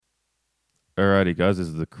Alrighty, guys, this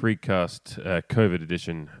is the Creekcast COVID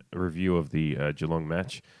edition review of the Geelong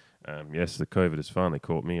match. Yes, the COVID has finally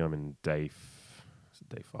caught me. I'm in day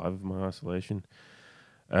 5 of my isolation.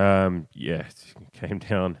 It came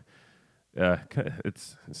down.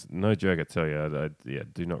 It's no joke, I tell you. I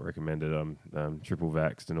do not recommend it. I'm triple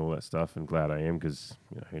vaxxed and all that stuff, and glad I am because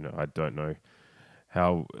I don't know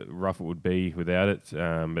how rough it would be without it.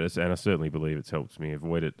 And I certainly believe it's helped me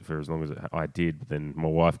avoid it for as long as I did. But then my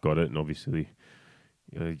wife got it, and obviously,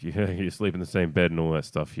 you sleep in the same bed and all that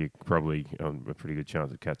stuff. You probably a pretty good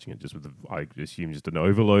chance of catching it just with I assume just an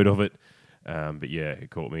overload of it. But yeah, it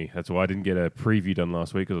caught me. That's why I didn't get a preview done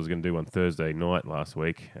last week because I was going to do one Thursday night last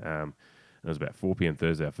week. It was about 4 p.m.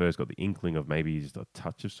 Thursday. I first got the inkling of maybe just a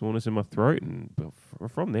touch of soreness in my throat, and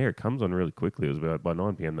from there it comes on really quickly. It was about by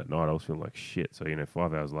 9 p.m. that night I was feeling like shit. So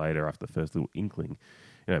 5 hours later, after the first little inkling,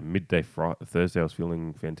 midday Thursday I was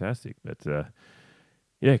feeling fantastic. But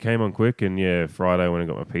it came on quick, and Friday when I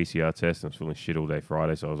got my PCR test, I was feeling shit all day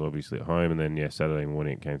Friday, so I was obviously at home, and then Saturday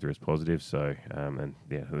morning it came through as positive. So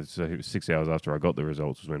it was 6 hours after I got the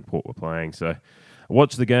results was when Port were playing. So I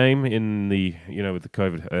watched the game in the with the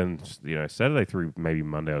COVID, and Saturday through maybe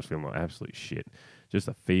Monday I was feeling like absolute shit, just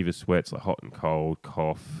the fever sweats, like hot and cold,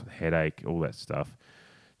 cough, headache, all that stuff,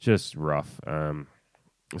 just rough.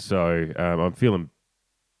 So I'm feeling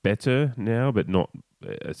better now, but not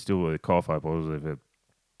still a cough. I apologize if a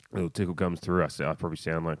little tickle comes through. I probably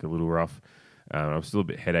sound like a little rough. I'm still a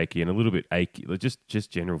bit headachy and a little bit achy, like just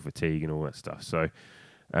general fatigue and all that stuff. So,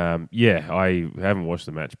 I haven't watched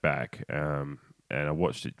the match back, and I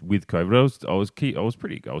watched it with COVID. I was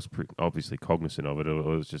pretty obviously cognizant of it.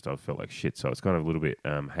 I felt like shit. So it's kind of a little bit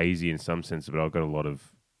hazy in some sense, but I've got a lot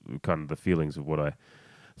of kind of the feelings of what I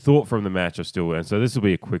thought from the match are still, and so this will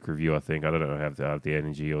be a quick review. I think I don't know if I have the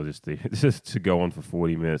energy or just just to go on for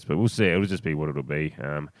 40 minutes, but we'll see. It'll just be what it'll be.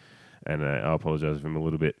 And I apologise if I'm a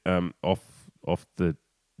little bit off the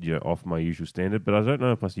off my usual standard, but I don't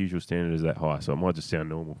know if my usual standard is that high, so it might just sound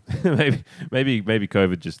normal. maybe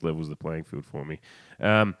COVID just levels the playing field for me.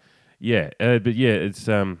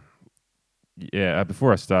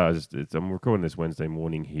 Before I start, I'm recording this Wednesday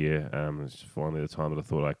morning here. It's finally the time that I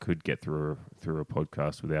thought I could get through a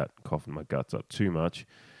podcast without coughing my guts up too much.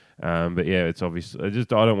 It's obvious. I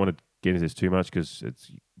don't want to get into this too much because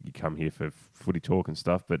you come here for footy talk and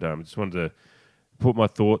stuff. But I just wanted to put my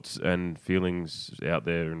thoughts and feelings out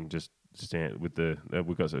there and just stand with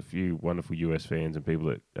we've got a few wonderful US fans and people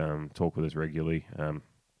that talk with us regularly,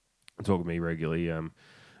 talk with me regularly.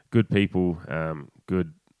 Good people,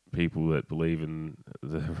 good people that believe in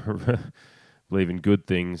believe in good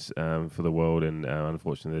things for the world, and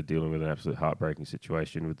unfortunately they're dealing with an absolute heartbreaking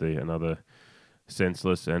situation with another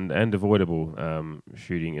senseless and avoidable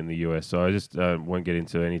shooting in the US. So I just won't get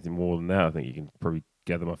into anything more than that. I think you can probably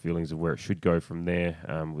gather my feelings of where it should go from there,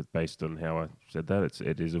 based on how I said that.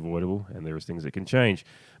 It is avoidable, and there is things that can change.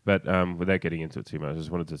 But without getting into it too much, I just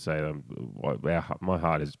wanted to say my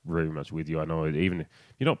heart is very much with you. I know even if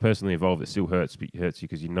you're not personally involved, it still hurts you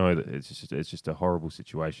because you know that it's just a horrible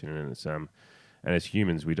situation, and it's and as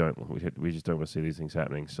humans, we just don't want to see these things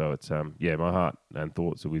happening. So it's my heart and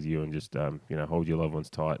thoughts are with you, and just hold your loved ones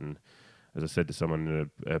tight. And as I said to someone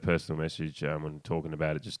in a personal message when talking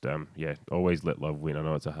about it, just always let love win. I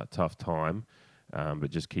know it's a tough time, but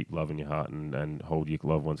just keep love in your heart and hold your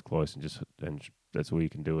loved ones close, and that's all you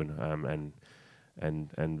can do,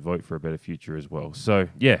 and vote for a better future as well. So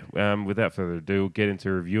without further ado, we'll get into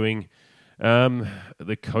reviewing the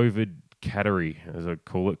COVID cattery, as I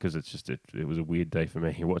call it, because it was a weird day for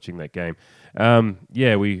me watching that game.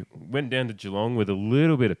 We went down to Geelong with a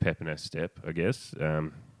little bit of pep in our step, I guess.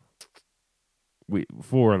 We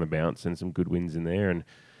 4 on the bounce and some good wins in there,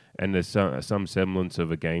 and there's some semblance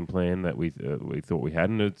of a game plan that we thought we had.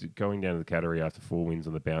 And it's going down to the Cattery after 4 wins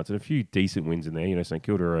on the bounce and a few decent wins in there. St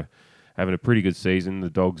Kilda are having a pretty good season. The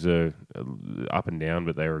Dogs are up and down,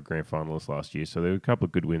 but they were a grand finalist last year, so there were a couple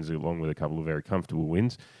of good wins along with a couple of very comfortable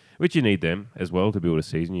wins, which you need them as well to build a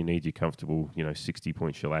season. You need your comfortable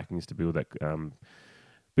 60-point shellackings to build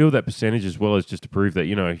that percentage, as well as just to prove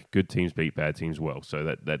that good teams beat bad teams well. So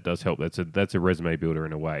that does help. That's a resume builder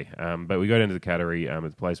in a way. But we go down to the Cattery at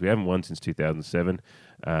the place we haven't won since 2007,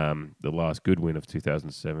 the last good win of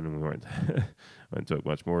 2007, and we won't talk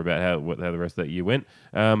much more about how the rest of that year went.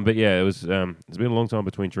 It was it's been a long time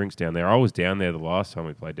between drinks down there. I was down there the last time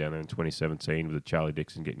we played down there in 2017 with Charlie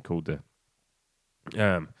Dixon getting called to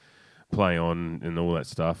play on and all that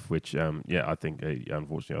stuff, which I think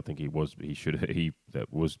unfortunately I think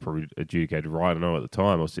that was probably adjudicated right. I know at the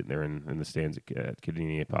time I was sitting there in the stands at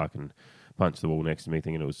Kardinia Park and punched the wall next to me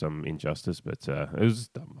thinking it was some injustice, but it was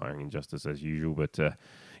umpiring injustice as usual. But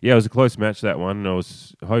yeah, it was a close match, that one, and I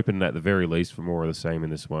was hoping at the very least for more of the same in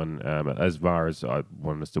this one. As far as I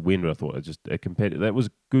wanted us to win, but I thought it just a competitive. That was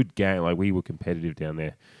a good game. Like, we were competitive down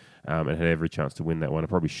there. And had every chance to win that one. I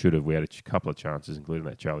probably should have. We had a couple of chances, including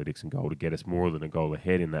that Charlie Dixon goal, to get us more than a goal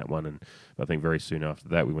ahead in that one. And I think very soon after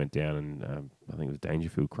that, we went down, and I think it was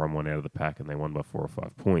Dangerfield Crom won out of the pack, and they won by 4 or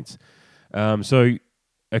 5 points. So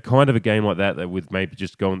a kind of a game like that with maybe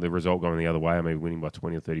just the result going the other way, maybe winning by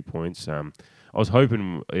 20 or 30 points. I was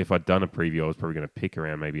hoping if I'd done a preview, I was probably going to pick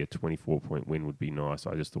around maybe a 24-point win would be nice.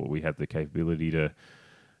 I just thought we had the capability to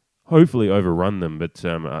hopefully overrun them, but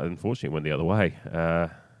unfortunately it went the other way.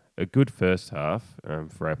 A good first half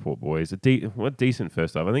for our Port boys. A decent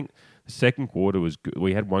first half. I think the second quarter was good.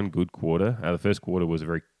 We had one good quarter. The first quarter was a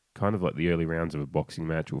very kind of like the early rounds of a boxing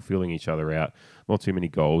match. We were filling each other out. Not too many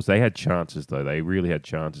goals. They had chances, though. They really had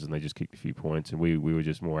chances, and they just kicked a few points, and we were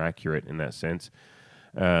just more accurate in that sense.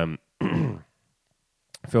 Felt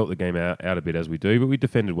the game out a bit as we do, but we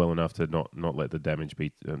defended well enough to not let the damage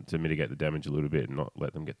be to mitigate the damage a little bit and not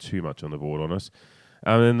let them get too much on the board on us.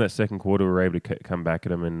 And then that second quarter, we were able to come back at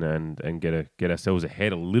them and get ourselves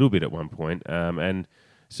ahead a little bit at one point, and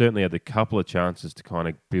certainly had a couple of chances to kind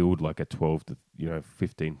of build like a 12 to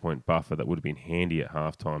 15 point buffer that would have been handy at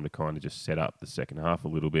halftime to kind of just set up the second half a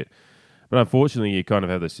little bit. But unfortunately, you kind of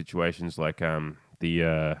have those situations like we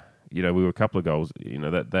were a couple of goals,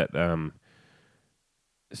 that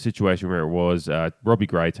situation where it was Robbie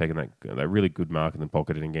Gray taking that really good mark and then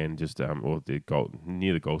pocketing again, just or the goal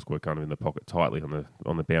near the goal square, kind of in the pocket tightly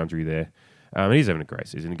on the boundary there. And he's having a great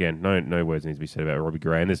season again. No words need to be said about Robbie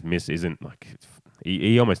Gray, and this miss isn't like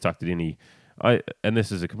he almost tucked it in. And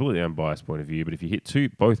this is a completely unbiased point of view, but if you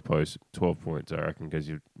hit both posts, 12 points, I reckon, because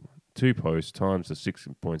you 2 posts times the 6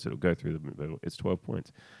 points that'll go through the middle, it's 12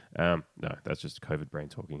 points. No, that's just COVID brain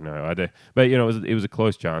talking. No, I do. But, it was a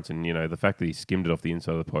close chance, and, the fact that he skimmed it off the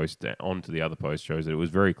inside of the post onto the other post shows that it was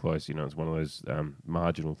very close. It's one of those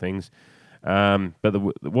marginal things. But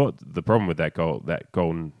the problem with that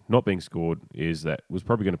goal not being scored is that was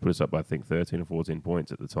probably going to put us up by, I think, 13 or 14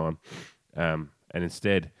 points at the time. And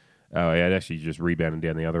instead, he had actually just rebounded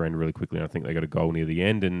down the other end really quickly, and I think they got a goal near the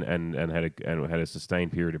end and had a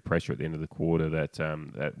sustained period of pressure at the end of the quarter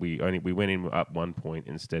that we went in up 1 point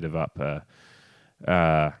instead of up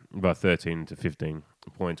by 13 to 15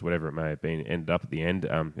 points, whatever it may have been, ended up at the end.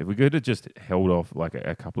 If we could have just held off like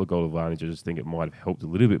a couple of goal advantages, I just think it might have helped a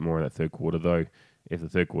little bit more in that third quarter, though. If the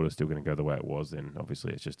third quarter is still going to go the way it was, then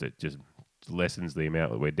obviously it just lessens the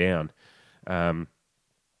amount that we're down.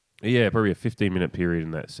 Yeah, probably a 15-minute period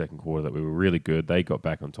in that second quarter that we were really good. They got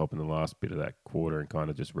back on top in the last bit of that quarter and kind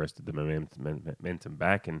of just rested the momentum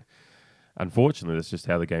back. And unfortunately, that's just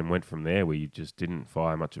how the game went from there. We just didn't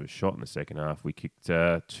fire much of a shot in the second half. We kicked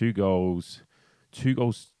 2 goals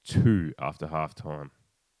after halftime.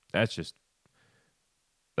 That's just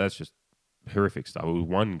horrific stuff. It was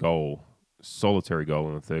 1 goal, solitary goal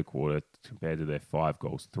in the third quarter compared to their 5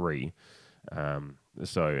 goals, 3.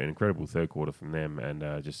 So an incredible third quarter from them,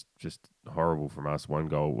 and just horrible from us. 1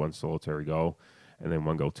 goal, 1 solitary goal, and then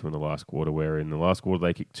 1 goal, 2 in the last quarter. Where in the last quarter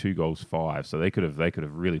they kicked 2 goals, 5. So they could have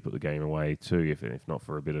really put the game away too, if not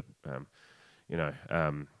for a bit of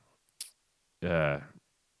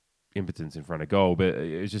impotence in front of goal. But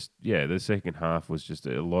it was just the second half was just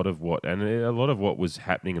a lot of what was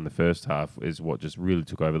happening in the first half is what just really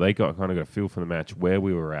took over. They got a feel for the match where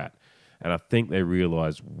we were at, and I think they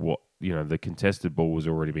realised what. The contested ball was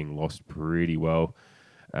already being lost pretty well.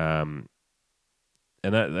 And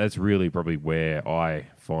that's really probably where I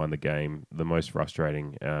find the game the most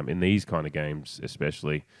frustrating in these kind of games,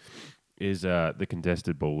 especially, is the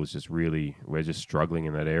contested ball is just really, we're just struggling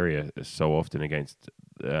in that area so often against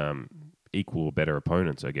equal or better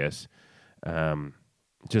opponents, I guess.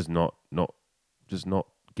 Just not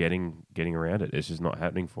getting around it. It's just not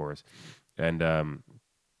happening for us. And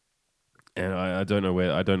I don't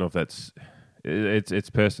know if that's it's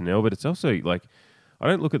personnel, but it's also like I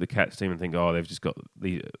don't look at the Cats team and think, oh, they've just got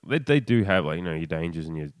they do have your Dangers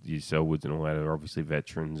and your Selwoods and all that are obviously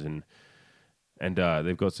veterans and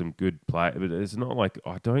they've got some good play, but it's not like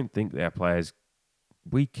I don't think our players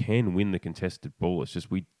we can win the contested ball. It's just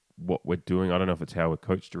what we're doing. I don't know if it's how we're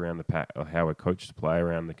coached around the pack or how we're coached to play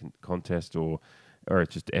around the contest or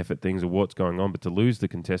it's just effort things or what's going on. But to lose the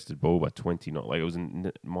contested ball by 20, not like it was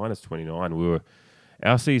minus 29.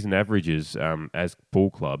 Our season averages as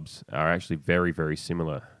ball clubs are actually very, very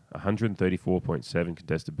similar. 134.7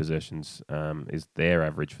 contested possessions is their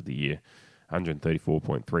average for the year.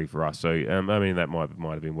 134.3 for us. So that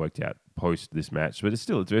might have been worked out post this match, but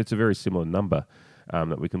it's a very similar number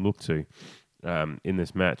that we can look to. in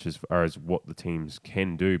this match as far as what the teams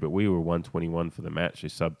can do, but we were 121 for the match, so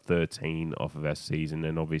sub 13 off of our season,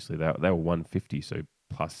 and obviously they were 150, so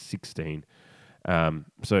plus 16.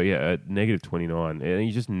 So yeah, negative 29, and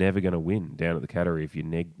you're just never going to win down at the Cattery if you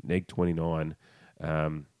neg 29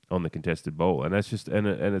 on the contested bowl, and that's just and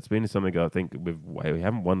it's been something I think we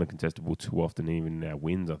haven't won the contested bowl too often, even in our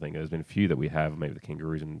wins. I think there's been a few that we have, maybe the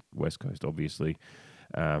Kangaroos and West Coast, obviously.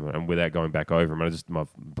 And without going back over them, my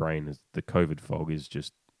brain is the COVID fog is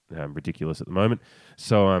just ridiculous at the moment.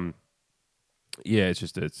 So yeah,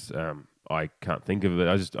 it's I can't think of it.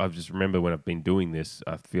 I just remember when I've been doing this,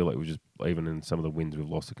 I feel like we just even in some of the wins we've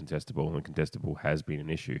lost a contested ball, and the contested ball has been an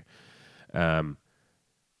issue. And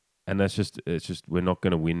it's just we're not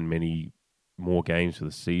going to win many more games for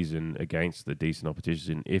the season against the decent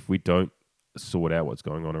opposition if we don't sort out what's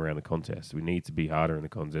going on around the contest. We need to be harder in the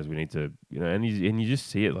contest. We need to, and you just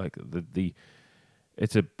see it like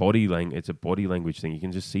it's a body language thing. You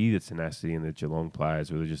can just see the tenacity in the Geelong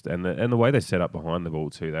players, where they just and the way they set up behind the ball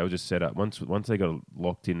too. They were just set up once they got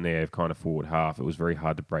locked in there, kind of forward half. It was very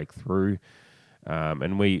hard to break through,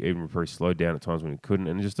 and we even very slowed down at times when we couldn't.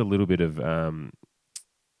 And just a little bit of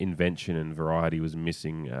invention and variety was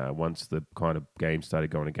missing once the kind of game started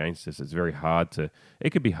going against us. It's very hard to. It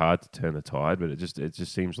could be hard to turn the tide, but it just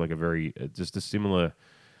seems like just a similar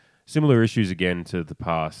issues again to the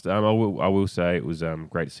past. I will say it was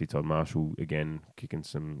great to see Todd Marshall again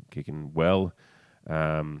kicking well.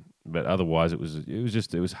 But otherwise, it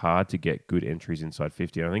was hard to get good entries inside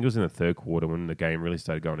 50. And I think it was in the third quarter when the game really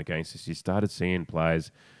started going against us. You started seeing players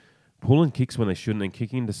pulling kicks when they shouldn't and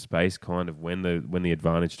kicking into space kind of when the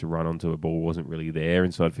advantage to run onto a ball wasn't really there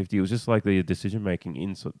inside 50. It was just like the decision making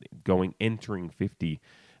entering 50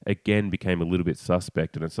 again became a little bit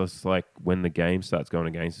suspect, and it's just like when the game starts going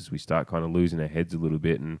against us, we start kind of losing our heads a little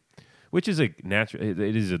bit, and which is it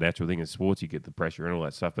is a natural thing in sports. You get the pressure and all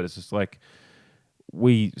that stuff, but it's just like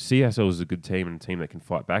we see ourselves as a good team and a team that can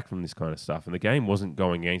fight back from this kind of stuff. And the game wasn't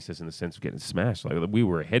going against us in the sense of getting smashed. Like we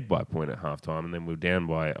were ahead by a point at halftime, and then we were down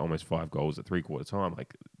by almost 5 goals at 3/4 time.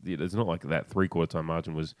 Like it's not like that 3/4 time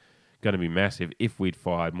margin was going to be massive if we'd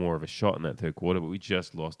fired more of a shot in that third quarter, but we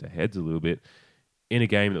just lost our heads a little bit in a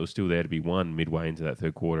game that was still there to be won midway into that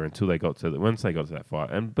third quarter once they got to that fight.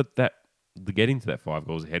 Getting to that 5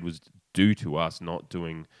 goals ahead was due to us not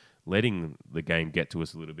letting the game get to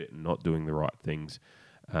us a little bit and not doing the right things.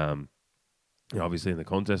 Obviously in the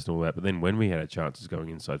contest and all that, but then when we had our chances going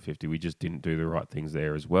inside 50, we just didn't do the right things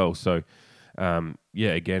there as well. So,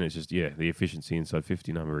 again, it's just, the efficiency inside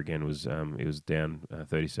 50 number again was, it was down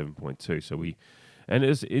 37.2. So and it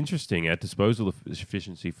was interesting, our disposal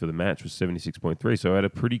efficiency for the match was 76.3. So I had a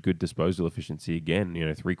pretty good disposal efficiency again.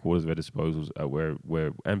 3/4 of our disposals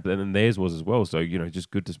and then theirs was as well. So,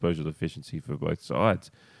 just good disposal efficiency for both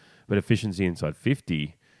sides. But efficiency inside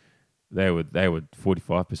 50, they were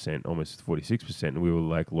 45%, almost 46%, and we were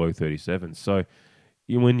like low 37. So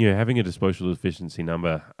when you're having a disposal efficiency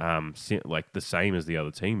number like the same as the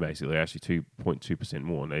other team, basically, actually 2.2%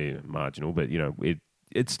 more, marginal, but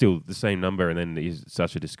it's still the same number, and then there's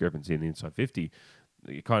such a discrepancy in the inside 50.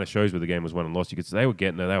 It kind of shows where the game was won and lost. You could say they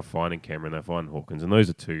were finding Cameron, they were finding Hawkins, and those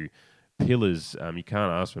are two pillars. You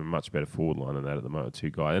can't ask for a much better forward line than that at the moment. Two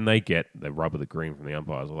guys, and they get the rub of the green from the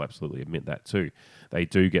umpires. I'll absolutely admit that too. They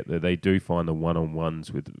do find the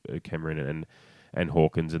one-on-ones with Cameron and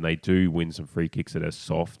Hawkins, and they do win some free kicks that are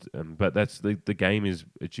soft. But that's the game is,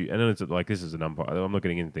 and it's like this is an umpire. I'm not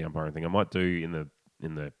getting into the umpiring thing. I might do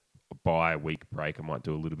in the bye-week break. I might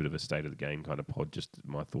do a little bit of a state of the game kind of pod, just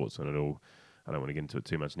my thoughts on it all. I don't want to get into it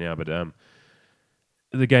too much now, but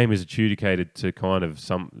the game is adjudicated to kind of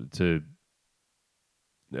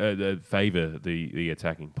favour the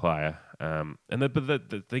attacking player, but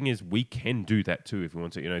the thing is, we can do that too if we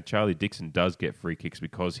want to. Charlie Dixon does get free kicks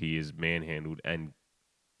because he is manhandled and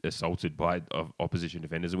assaulted by opposition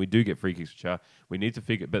defenders, and we do get free kicks for Char. We need to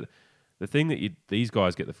figure, but the thing that these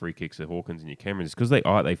guys get the free kicks, the Hawkins and your Camerons, is because they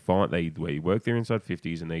work their inside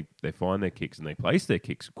 50s and they find their kicks and they place their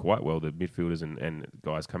kicks quite well. The midfielders and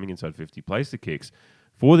guys coming inside 50 place the kicks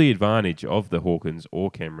for the advantage of the Hawkins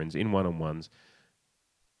or Camerons in one-on-ones,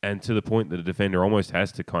 and to the point that the defender almost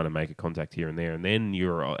has to kind of make a contact here and there, and then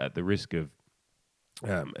you're at the risk of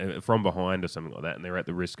from behind or something like that, and they're at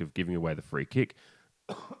the risk of giving away the free kick.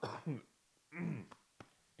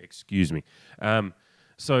 Excuse me.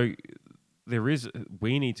 So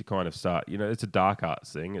we need to kind of start, it's a dark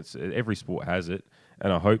arts thing. Every sport has it.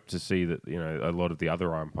 And I hope to see that, a lot of the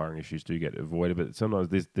other umpiring issues do get avoided. But sometimes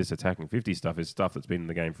this attacking 50 stuff is stuff that's been in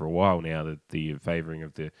the game for a while now, the favouring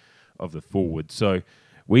of the forward. So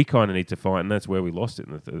we kind of need to find, and that's where we lost it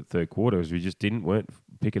in the third quarter, is we just weren't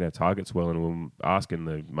picking our targets well, and we were asking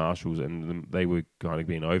the marshals, and they were kind of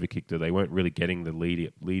being overkicked, or they weren't really getting the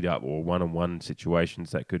lead up or one-on-one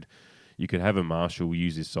situations that you could have a marshal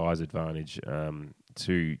use his size advantage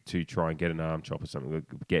to try and get an arm chop or something,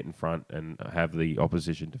 get in front and have the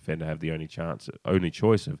opposition defender have the only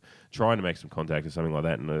choice of trying to make some contact or something like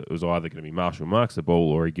that, and it was either going to be Marshall marks the ball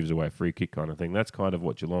or he gives away a free kick kind of thing. That's kind of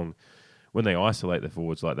what Geelong, when they isolate the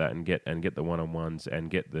forwards like that and get the one-on-ones and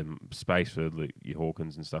get the space for your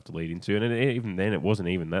Hawkins and stuff to lead into. And even then, it wasn't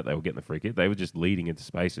even that they were getting the free kick. They were just leading into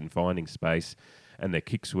space and finding space, and their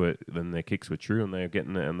kicks were true, and they were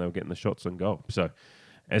getting the shots on goal. So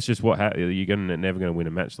it's just you're never going to win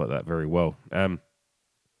a match like that very well. I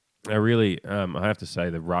have to say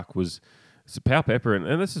the ruck was. So Pau Pepper,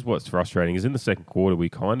 and this is what's frustrating, is in the second quarter we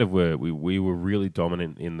kind of were really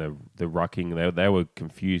dominant in the rucking. They were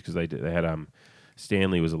confused because they had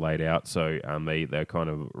Stanley was laid out, so they were kind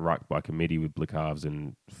of rucked by committee with Blickharves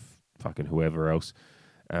and fucking whoever else.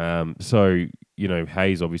 So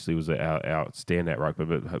Hayes obviously was our standout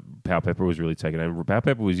ruckman, but Pau Pepper was really taken over. Pau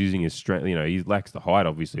Pepper was using his strength. He lacks the height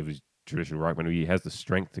obviously of his traditional ruckman. He has the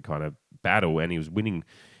strength to kind of battle, and he was winning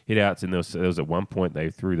hit-outs, and there was at one point they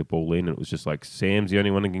threw the ball in, and it was just like Sam's the only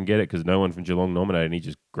one that can get it because no one from Geelong nominated, and he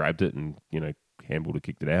just grabbed it and handballed it,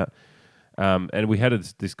 kicked it out. And we had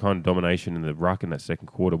this kind of domination in the ruck in that second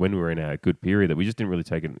quarter when we were in our good period that we just didn't really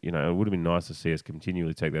take it. It would have been nice to see us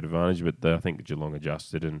continually take that advantage, but I think Geelong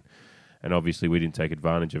adjusted, and obviously we didn't take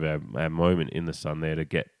advantage of our moment in the sun there to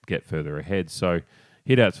get further ahead. So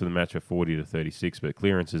hit-outs for the match were 40-36, but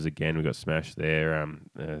clearances, again, we got smashed there.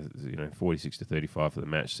 46-35 for the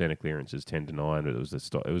match. Centre clearances 10-9,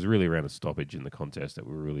 but it was really around a stoppage in the contest that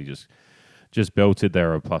we were really just belted. They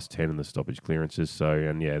were a +10 in the stoppage clearances. So,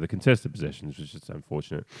 and yeah, the contested possessions was just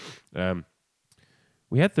unfortunate.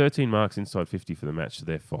 We had 13 marks inside 50 for the match, so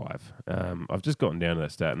they're 5. I've just gotten down to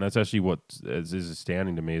that stat, and that's actually what is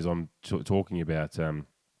astounding to me as I'm talking about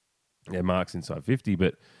marks inside 50,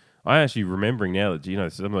 but I actually remembering now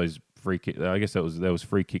that some of those free kicks. I guess there was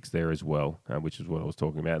free kicks there as well, which is what I was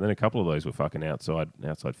talking about. And then a couple of those were fucking outside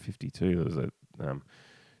 52. There was a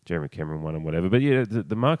Jeremy Cameron one and whatever. But yeah,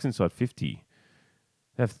 the marks inside 50,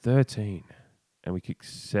 they have 13, and we kicked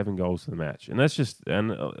 7 goals for the match, and that's just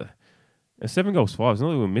 7 goals 5. It's not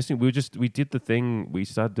that we were missing. We did the thing. We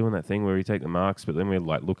started doing that thing where we take the marks, but then we're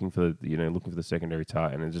like looking for the secondary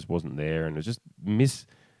target, and it just wasn't there, and it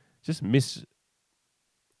just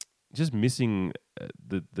missing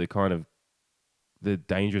the kind of the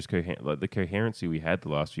dangerous the coherency we had the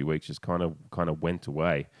last few weeks just kind of went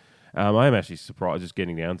away. I am actually surprised, just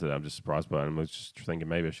getting down to that. I'm just surprised by it. I was just thinking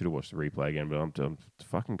maybe I should have watched the replay again, but I'm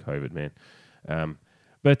fucking COVID, man.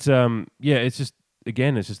 Yeah, it's just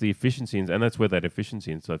the efficiency, and that's where that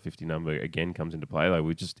efficiency inside 50 number again comes into play. Like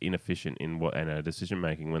we're just inefficient in our decision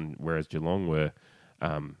making, whereas Geelong were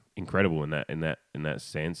incredible in that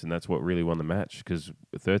sense, and that's what really won the match. Because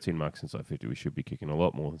 13 marks inside 50, we should be kicking a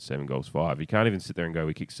lot more than 7 goals 5. You can't even sit there and go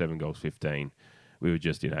we kicked 7 goals 15. We were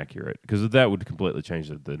just inaccurate, because that would completely change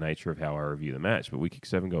the nature of how I review the match. But we kicked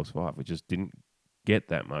 7 goals 5. We just didn't get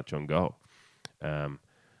that much on goal. I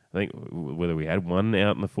think whether we had one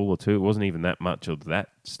out in the full or 2, it wasn't even that much of that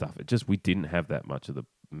stuff. We didn't have that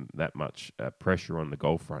much pressure on the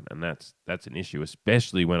goal front, and that's an issue,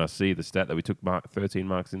 especially when I see the stat that we took 13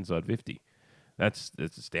 marks inside 50. That's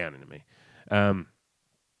astounding to me.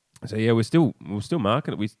 So yeah, we're still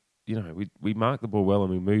marking it. We mark the ball well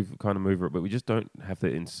and we move it, but we just don't have the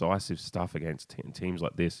incisive stuff against teams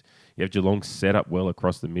like this. You have Geelong set up well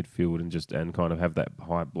across the midfield and kind of have that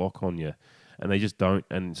high block on you, and they just don't.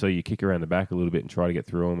 And so you kick around the back a little bit and try to get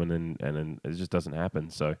through them, and then it just doesn't happen.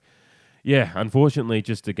 So yeah, unfortunately,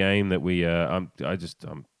 just a game that we. I'm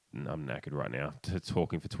knackered right now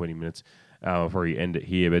talking for 20 minutes. I'll probably end it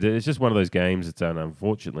here, but it's just one of those games that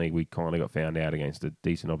unfortunately we kind of got found out against a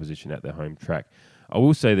decent opposition at their home track. I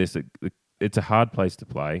will say this: it's a hard place to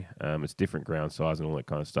play. It's different ground size and all that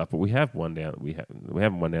kind of stuff. But we have won down. We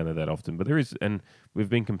haven't won down there that often. But there is, and we've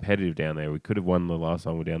been competitive down there. We could have won the last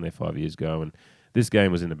time we were down there 5 years ago, and this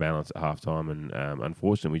game was in the balance at halftime. And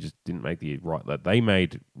unfortunately, we just didn't make the right. They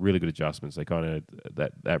made really good adjustments. They kind of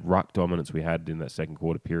that ruck dominance we had in that second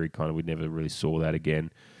quarter period. We never really saw that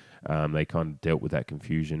again. They kind of dealt with that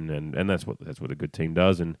confusion, and that's what a good team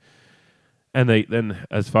does. And they then,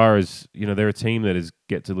 as far as they're a team that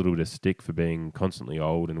gets a little bit of stick for being constantly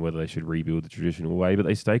old and whether they should rebuild the traditional way, but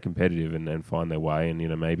they stay competitive and find their way.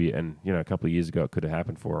 And maybe a couple of years ago it could have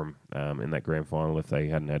happened for them in that grand final if they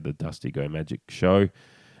hadn't had the Dusty Go Magic show,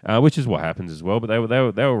 which is what happens as well. But they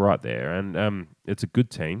were right there, and it's a good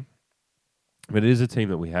team. But it is a team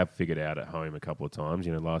that we have figured out at home a couple of times.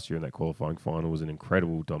 Last year in that qualifying final was an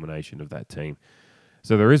incredible domination of that team.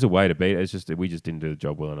 So there is a way to beat it. It's just that we just didn't do the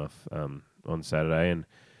job well enough on Saturday, and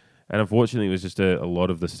unfortunately, it was just a lot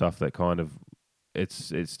of the stuff that kind of it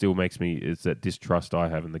still makes me, it's that distrust I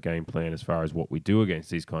have in the game plan as far as what we do against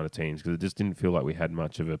these kind of teams, because it just didn't feel like we had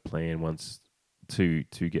much of a plan once to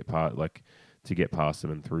get to get past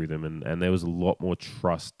them and through them, and there was a lot more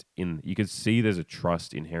trust in. You could see there's a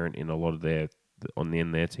trust inherent in a lot of their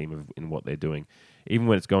team in what they're doing, even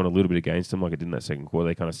when it's going a little bit against them, like it did in that second quarter.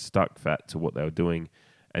 They kind of stuck fat to what they were doing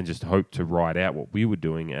and just hoped to ride out what we were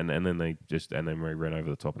doing, and then we ran over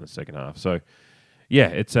the top in the second half. So yeah,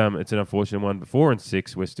 it's an unfortunate one. But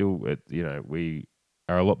 4-6, we're still we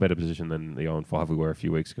are a lot better position than the 0-5 we were a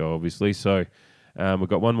few weeks ago, obviously. So we've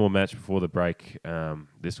got one more match before the break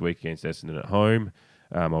this week against Essendon at home.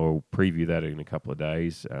 I will preview that in a couple of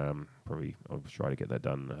days. Probably I'll try to get that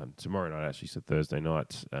done tomorrow night, actually, so Thursday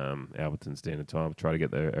night, Alberton Standard Time. I'll try to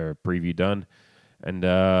get the preview done and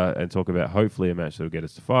talk about hopefully a match that will get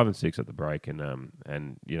us to 5-6 at the break, and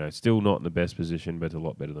still not in the best position, but a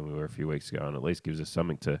lot better than we were a few weeks ago, and at least gives us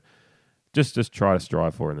something to just try to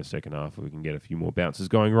strive for in the second half. If we can get a few more bounces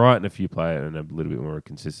going right and a few players and a little bit more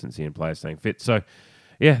consistency and players staying fit. So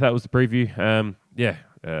yeah, that was the preview. That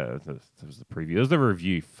was the preview. That was the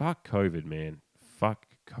review. Fuck COVID, man. Fuck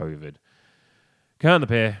COVID. Can't the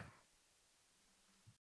pair.